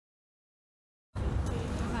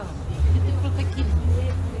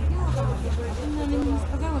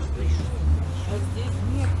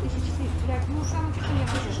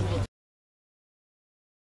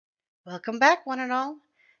Welcome back, one and all.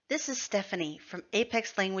 This is Stephanie from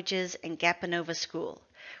Apex Languages and Gapanova School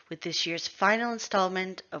with this year's final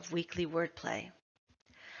installment of Weekly Wordplay.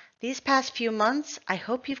 These past few months, I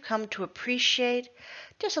hope you've come to appreciate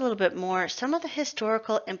just a little bit more some of the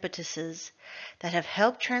historical impetuses that have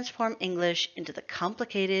helped transform English into the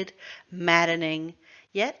complicated, maddening,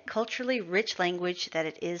 yet culturally rich language that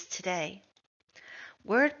it is today.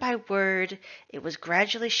 Word by word, it was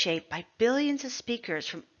gradually shaped by billions of speakers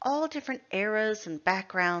from all different eras and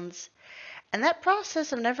backgrounds, and that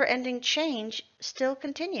process of never-ending change still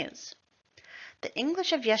continues. The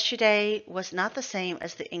English of yesterday was not the same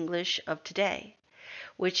as the English of today,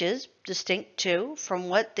 which is distinct too from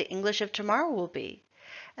what the English of tomorrow will be.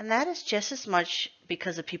 And that is just as much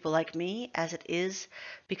because of people like me as it is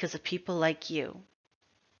because of people like you.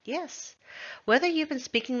 Yes, whether you've been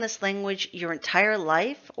speaking this language your entire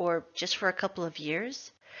life or just for a couple of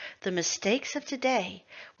years, the mistakes of today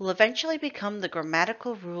will eventually become the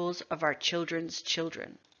grammatical rules of our children's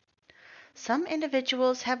children. Some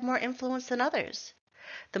individuals have more influence than others.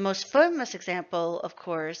 The most famous example, of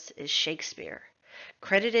course, is Shakespeare,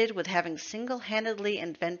 credited with having single-handedly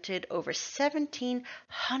invented over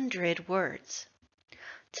 1,700 words.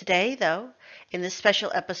 Today, though, in this special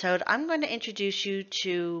episode, I'm going to introduce you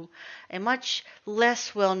to a much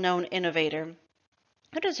less well-known innovator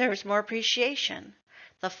who deserves more appreciation.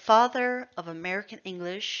 The father of American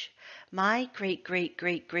English, my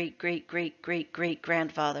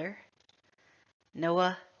great-great-great-great-great-great-great-great-grandfather,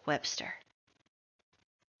 NOAH Webster.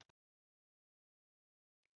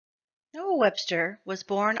 Noah Webster was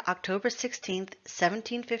born October 16,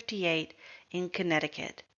 1758, in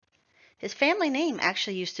Connecticut. His family name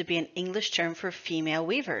actually used to be an English term for female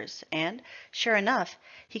weavers, and, sure enough,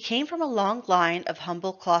 he came from a long line of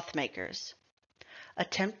humble cloth makers.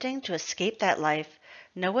 Attempting to escape that life,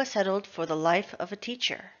 Noah settled for the life of a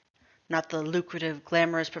teacher. Not the lucrative,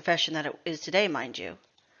 glamorous profession that it is today, mind you.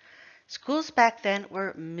 Schools back then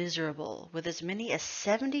were miserable, with as many as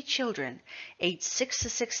 70 children, aged 6 to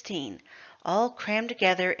 16, all crammed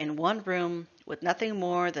together in one room with nothing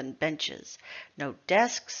more than benches, no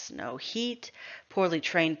desks, no heat, poorly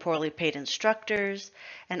trained, poorly paid instructors,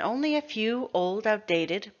 and only a few old,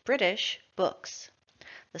 outdated British books,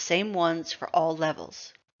 the same ones for all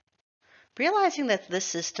levels. Realizing that this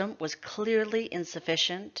system was clearly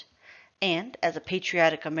insufficient, and, as a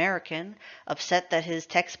patriotic American, upset that his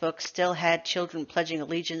textbooks still had children pledging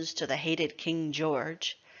allegiance to the hated King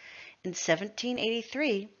George, in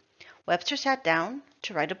 1783, Webster sat down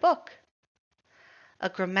to write a book. A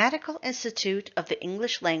Grammatical Institute of the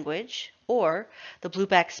English Language, or the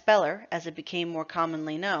Blueback Speller as it became more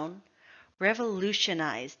commonly known,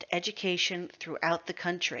 revolutionized education throughout the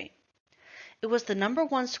country. It was the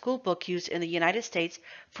 #1 school book used in the United States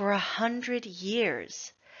for 100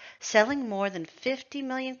 years, selling more than 50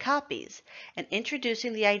 million copies and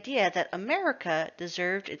introducing the idea that America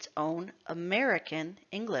deserved its own American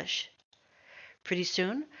English. Pretty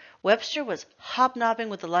soon, Webster was hobnobbing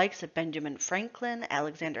with the likes of Benjamin Franklin,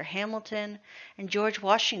 Alexander Hamilton, and George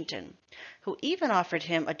Washington, who even offered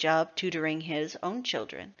him a job tutoring his own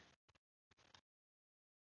children.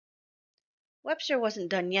 Webster wasn't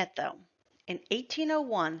done yet, though. In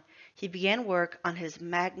 1801, he began work on his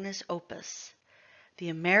magnus opus, the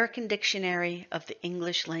American Dictionary of the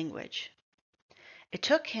English Language. It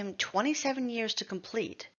took him 27 years to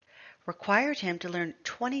complete, required him to learn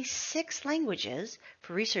 26 languages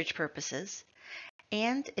for research purposes,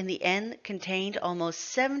 and in the end contained almost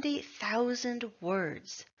 70,000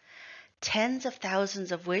 words, tens of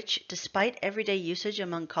thousands of which, despite everyday usage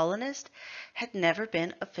among colonists, had never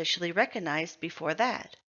been officially recognized before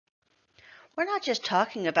that. We're not just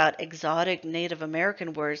talking about exotic Native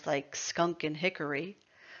American words like skunk and hickory,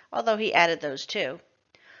 although he added those too,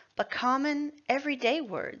 but common, everyday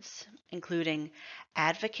words, including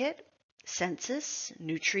advocate, census,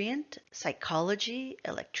 nutrient, psychology,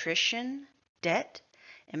 electrician, debt,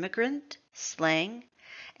 immigrant, slang,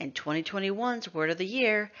 and 2021's word of the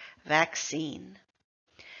year, vaccine.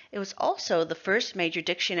 It was also the first major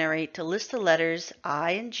dictionary to list the letters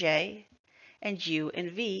I and J and U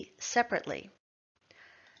and V separately.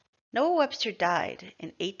 Noah Webster died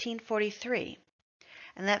in 1843,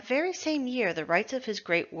 and that very same year the rights of his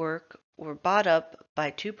great work were bought up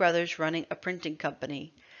by two brothers running a printing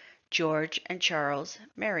company, George and Charles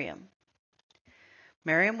Merriam.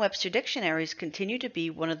 Merriam-Webster dictionaries continue to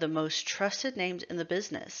be one of the most trusted names in the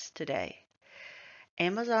business today.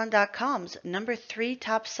 Amazon.com's #3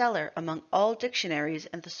 top seller among all dictionaries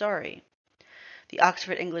and thesauri. The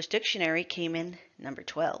Oxford English Dictionary came in number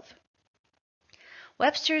 12.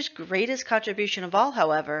 Webster's greatest contribution of all,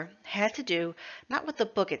 however, had to do not with the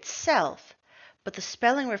book itself, but the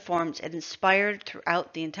spelling reforms it inspired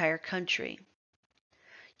throughout the entire country.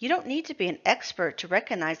 You don't need to be an expert to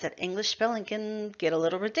recognize that English spelling can get a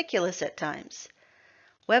little ridiculous at times.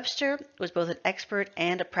 Webster was both an expert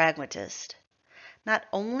and a pragmatist. Not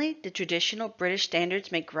only did traditional British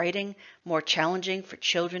standards make writing more challenging for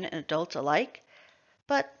children and adults alike,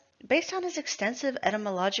 but based on his extensive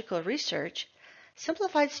etymological research,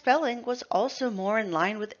 simplified spelling was also more in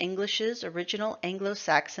line with English's original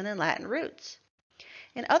Anglo-Saxon and Latin roots.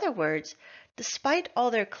 In other words, despite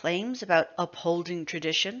all their claims about upholding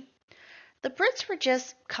tradition, the Brits were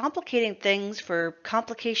just complicating things for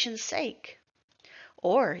complication's sake.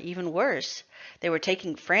 Or, even worse, they were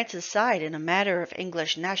taking France's side in a matter of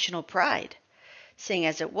English national pride, seeing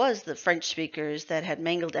as it was the French speakers that had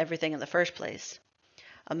mangled everything in the first place.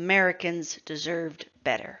 Americans deserved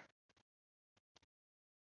better.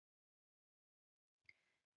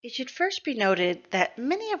 It should first be noted that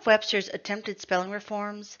many of Webster's attempted spelling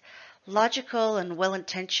reforms, logical and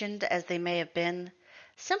well-intentioned as they may have been,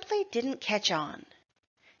 simply didn't catch on.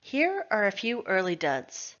 Here are a few early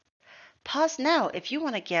duds. Pause now if you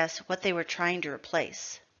want to guess what they were trying to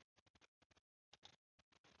replace.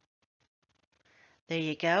 There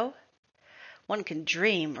you go. One can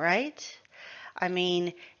dream, right? I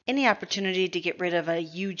mean, any opportunity to get rid of a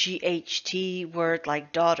UGHT word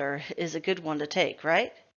like daughter is a good one to take,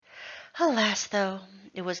 right? Alas, though,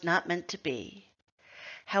 it was not meant to be.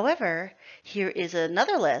 However, here is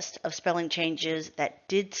another list of spelling changes that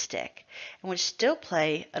did stick and which still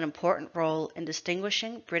play an important role in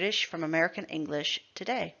distinguishing British from American English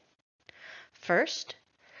today. First,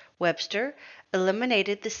 Webster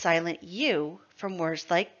eliminated the silent U from words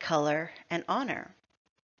like color and honor.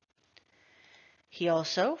 He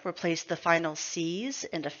also replaced the final C's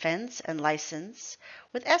in defense and license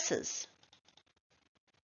with S's.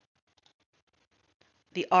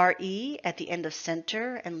 The RE at the end of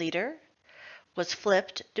center and leader was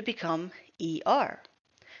flipped to become ER.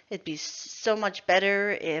 It'd be so much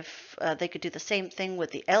better if they could do the same thing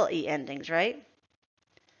with the LE endings, right?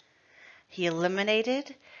 He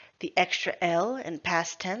eliminated the extra L in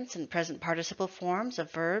past tense and present participle forms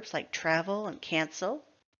of verbs like travel and cancel.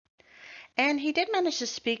 And he did manage to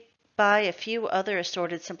speak by a few other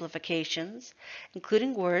assorted simplifications,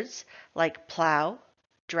 including words like plow,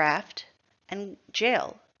 draft, and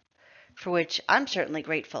jail, for which I'm certainly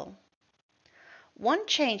grateful. One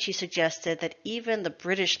change he suggested that even the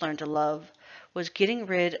British learned to love was getting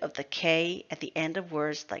rid of the K at the end of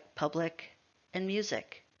words like public and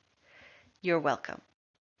music. You're welcome.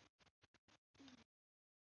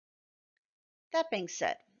 That being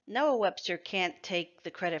said, NOAH Webster can't take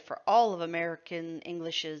the credit for all of American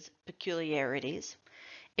English's peculiarities.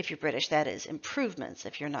 If you're British, that is, improvements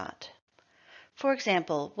if you're not. For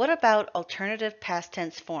example, what about alternative past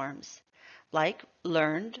tense forms like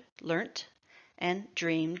learned, learnt, and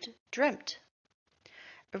dreamed, dreamt?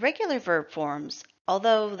 Irregular verb forms,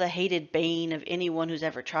 although the hated bane of anyone who's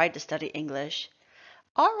ever tried to study English,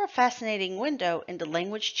 are a fascinating window into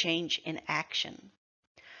language change in action.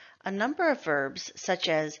 A number of verbs, such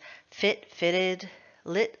as fit, fitted,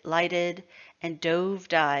 lit, lighted, and dove,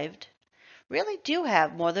 dived, really do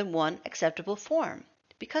have more than one acceptable form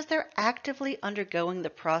because they're actively undergoing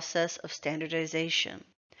the process of standardization.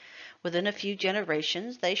 Within a few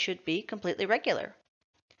generations, they should be completely regular.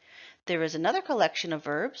 There is another collection of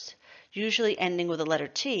verbs, usually ending with the letter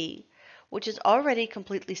T, which is already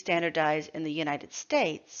completely standardized in the United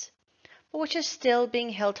States, but which is still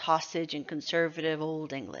being held hostage in conservative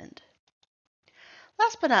Old England.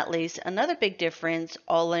 Last but not least, another big difference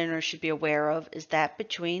all learners should be aware of is that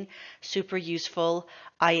between super useful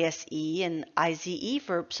ISE and IZE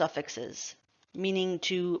verb suffixes, meaning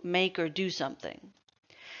to make or do something,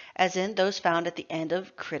 as in those found at the end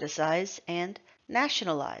of criticize and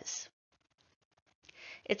nationalize.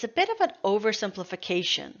 It's a bit of an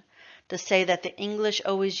oversimplification to say that the English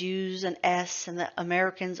always use an S and the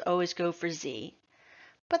Americans always go for Z,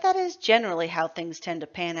 but that is generally how things tend to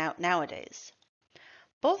pan out nowadays.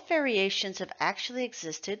 Both variations have actually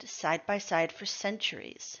existed side by side for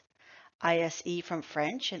centuries, ISE from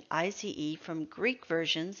French and IZE from Greek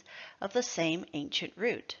versions of the same ancient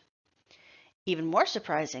root. Even more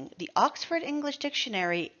surprising, the Oxford English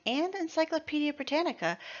Dictionary and Encyclopedia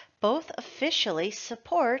Britannica both officially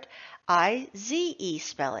support IZE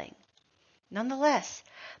spelling. Nonetheless,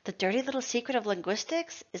 the dirty little secret of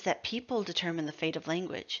linguistics is that people determine the fate of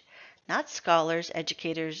language, not scholars,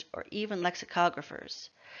 educators, or even lexicographers,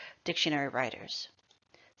 dictionary writers.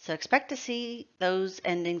 So expect to see those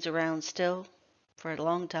endings around still for a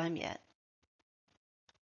long time yet.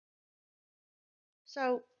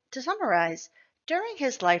 So, to summarize, during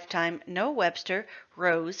his lifetime, Noah Webster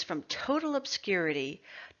rose from total obscurity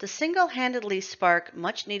to single-handedly spark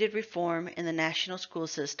much-needed reform in the national school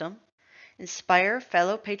system, inspire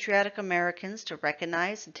fellow patriotic Americans to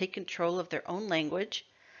recognize and take control of their own language,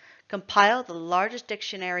 compile the largest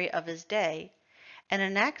dictionary of his day, and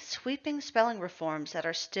enact sweeping spelling reforms that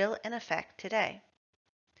are still in effect today.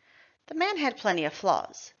 The man had plenty of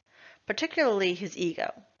flaws, particularly his ego.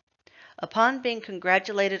 Upon being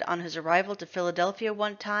congratulated on his arrival to Philadelphia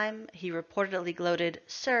one time, he reportedly gloated,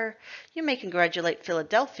 "Sir, you may congratulate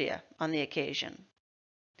Philadelphia on the occasion."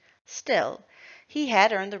 Still, he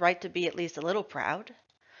had earned the right to be at least a little proud.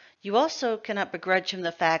 You also cannot begrudge him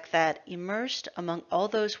the fact that, immersed among all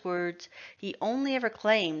those words, he only ever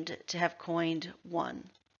claimed to have coined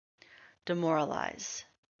one: demoralize.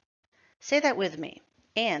 Say that with me,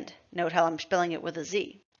 and note how I'm spelling it with a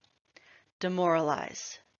Z.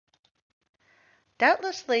 Demoralize.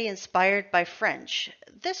 Doubtlessly inspired by French,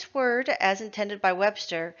 this word, as intended by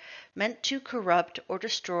Webster, meant to corrupt or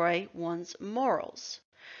destroy one's morals,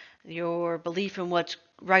 your belief in what's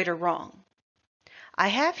right or wrong. I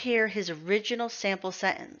have here his original sample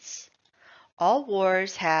sentence. All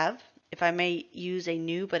wars have, if I may use a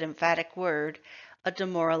new but emphatic word, a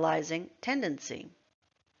demoralizing tendency.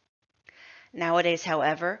 Nowadays,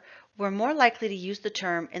 however, we're more likely to use the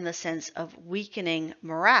term in the sense of weakening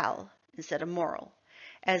morale instead of moral,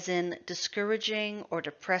 as in discouraging or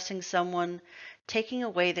depressing someone, taking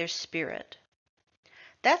away their spirit.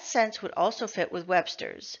 That sense would also fit with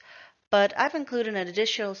Webster's, but I've included an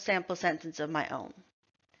additional sample sentence of my own.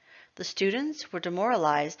 The students were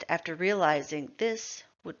demoralized after realizing this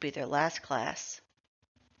would be their last class.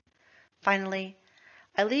 Finally,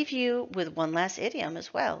 I leave you with one last idiom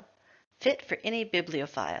as well, fit for any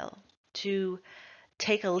bibliophile. To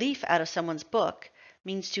take a leaf out of someone's book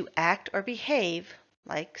means to act or behave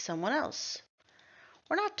like someone else.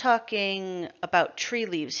 We're not talking about tree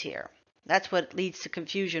leaves here. That's what leads to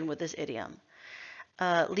confusion with this idiom.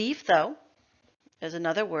 Leaf, though, is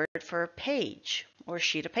another word for page or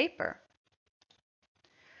sheet of paper.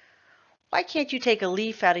 Why can't you take a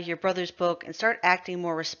leaf out of your brother's book and start acting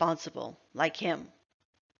more responsible, like him?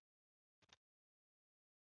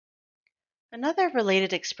 Another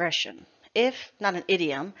related expression, if not an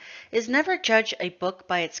idiom, is never judge a book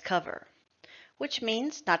by its cover, which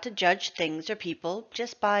means not to judge things or people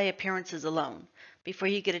just by appearances alone before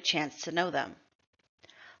you get a chance to know them.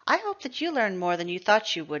 I hope that you learned more than you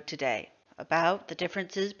thought you would today about the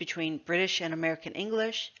differences between British and American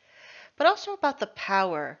English, but also about the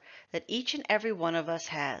power that each and every one of us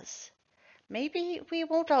has. Maybe we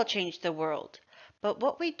won't all change the world, but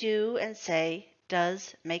what we do and say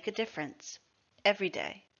does make a difference every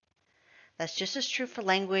day. That's just as true for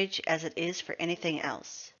language as it is for anything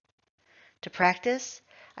else. To practice,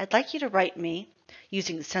 I'd like you to write me,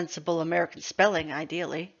 using sensible American spelling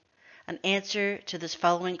ideally, an answer to this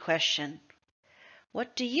following question.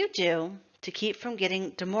 What do you do to keep from getting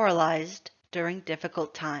demoralized during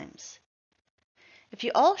difficult times? If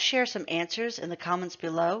you all share some answers in the comments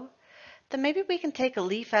below, then maybe we can take a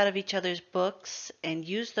leaf out of each other's books and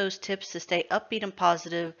use those tips to stay upbeat and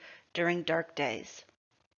positive during dark days.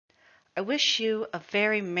 I wish you a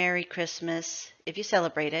very Merry Christmas, if you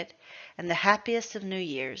celebrate it, and the happiest of New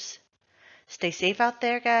Year's. Stay safe out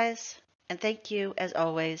there, guys, and thank you, as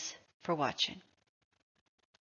always, for watching.